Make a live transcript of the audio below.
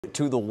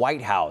to the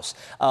White House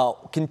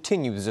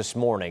continues this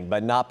morning,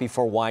 but not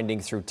before winding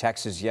through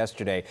Texas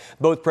yesterday.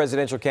 Both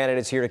presidential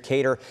candidates here to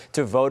cater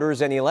to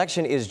voters, and the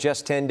election is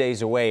just 10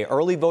 days away.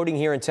 Early voting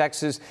here in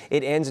Texas,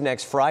 it ends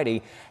next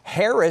Friday.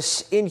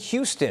 Harris in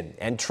Houston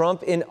and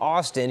Trump in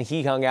Austin.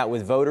 He hung out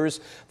with voters,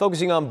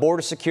 focusing on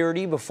border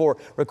security before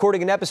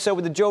recording an episode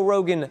with the Joe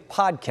Rogan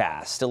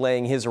podcast,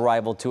 delaying his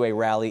arrival to a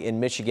rally in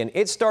Michigan.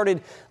 It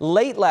started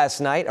late last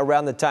night,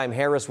 around the time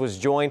Harris was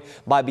joined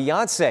by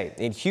Beyonce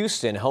in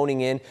Houston, honing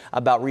in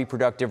about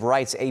reproductive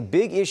rights, a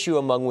big issue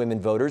among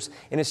women voters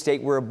in a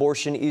state where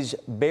abortion is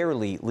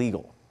barely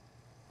legal.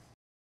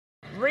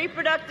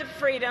 Reproductive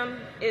freedom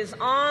is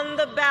on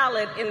the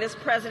ballot in this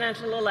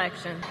presidential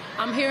election.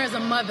 I'm here as a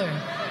mother who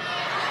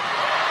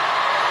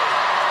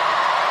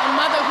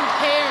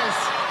cares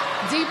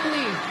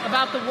deeply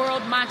about the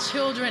world my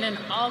children and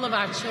all of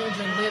our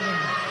children live in.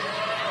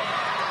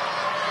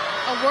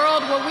 A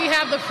world where we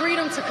have the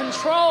freedom to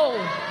control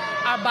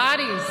our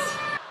bodies.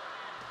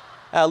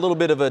 A little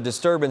bit of a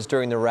disturbance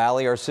during the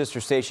rally. Our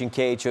sister station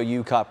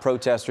KHOU caught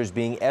protesters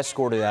being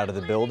escorted out of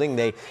the building.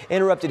 They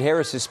interrupted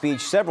Harris's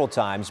speech several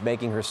times,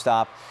 making her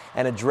stop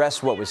and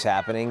address what was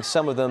happening,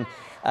 some of them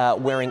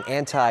wearing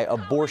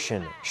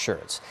anti-abortion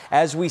shirts.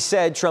 As we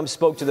said, Trump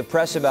spoke to the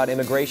press about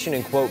immigration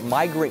and, quote,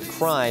 migrant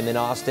crime in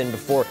Austin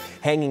before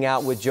hanging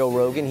out with Joe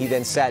Rogan. He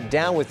then sat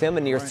down with him,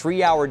 a near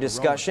 3-hour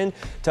discussion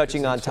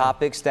touching on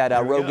topics that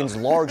Rogan's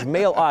large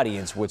male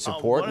audience would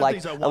support,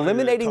 like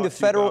eliminating the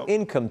federal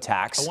income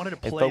tax and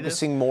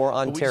focusing more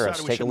on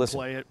tariffs. Take a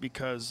listen.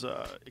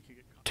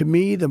 To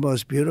me, the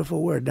most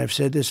beautiful word, and I've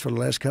said this for the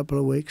last couple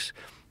of weeks,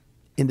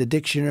 in the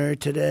dictionary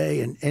today,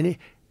 and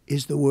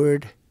is the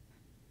word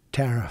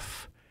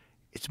tariff.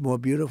 It's more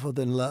beautiful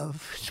than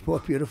love. It's more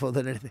beautiful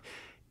than anything.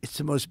 It's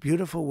the most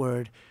beautiful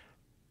word.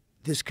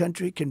 This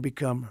country can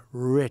become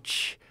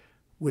rich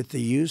with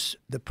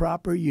the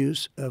proper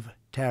use of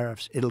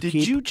tariffs. Did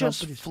you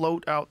just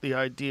float out the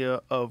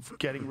idea of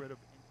getting rid of?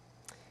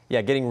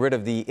 Yeah, getting rid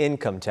of the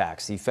income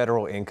tax, the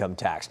federal income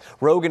tax.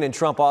 Rogan and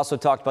Trump also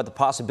talked about the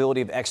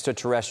possibility of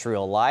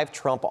extraterrestrial life.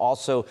 Trump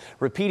also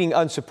repeating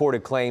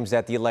unsupported claims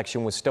that the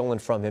election was stolen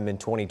from him in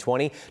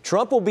 2020.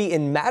 Trump will be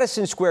in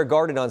Madison Square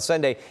Garden on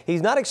Sunday.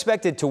 He's not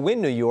expected to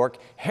win New York.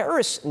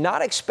 Harris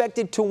not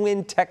expected to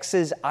win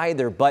Texas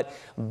either, but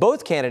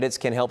both candidates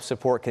can help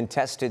support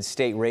contested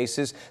state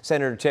races.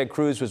 Senator Ted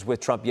Cruz was with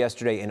Trump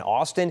yesterday in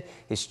Austin.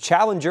 His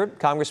challenger,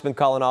 Congressman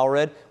Colin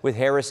Allred, with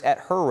Harris at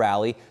her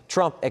rally.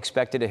 Trump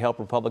expected to help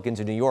Republicans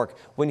in New York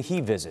when he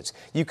visits.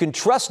 You can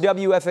trust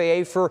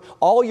WFAA for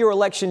all your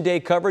Election Day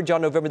coverage on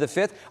November the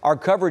 5th. Our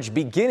coverage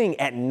beginning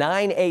at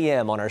 9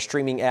 a.m. on our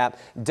streaming app,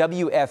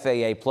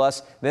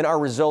 WFAA+. Then our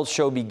results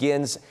show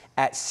begins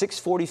at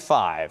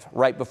 6:45,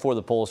 right before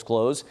the polls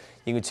close.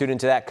 You can tune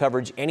into that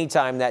coverage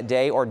anytime that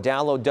day or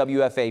download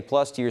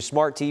WFAA+ to your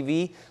smart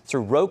TV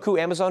through Roku,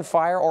 Amazon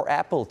Fire, or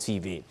Apple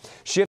TV.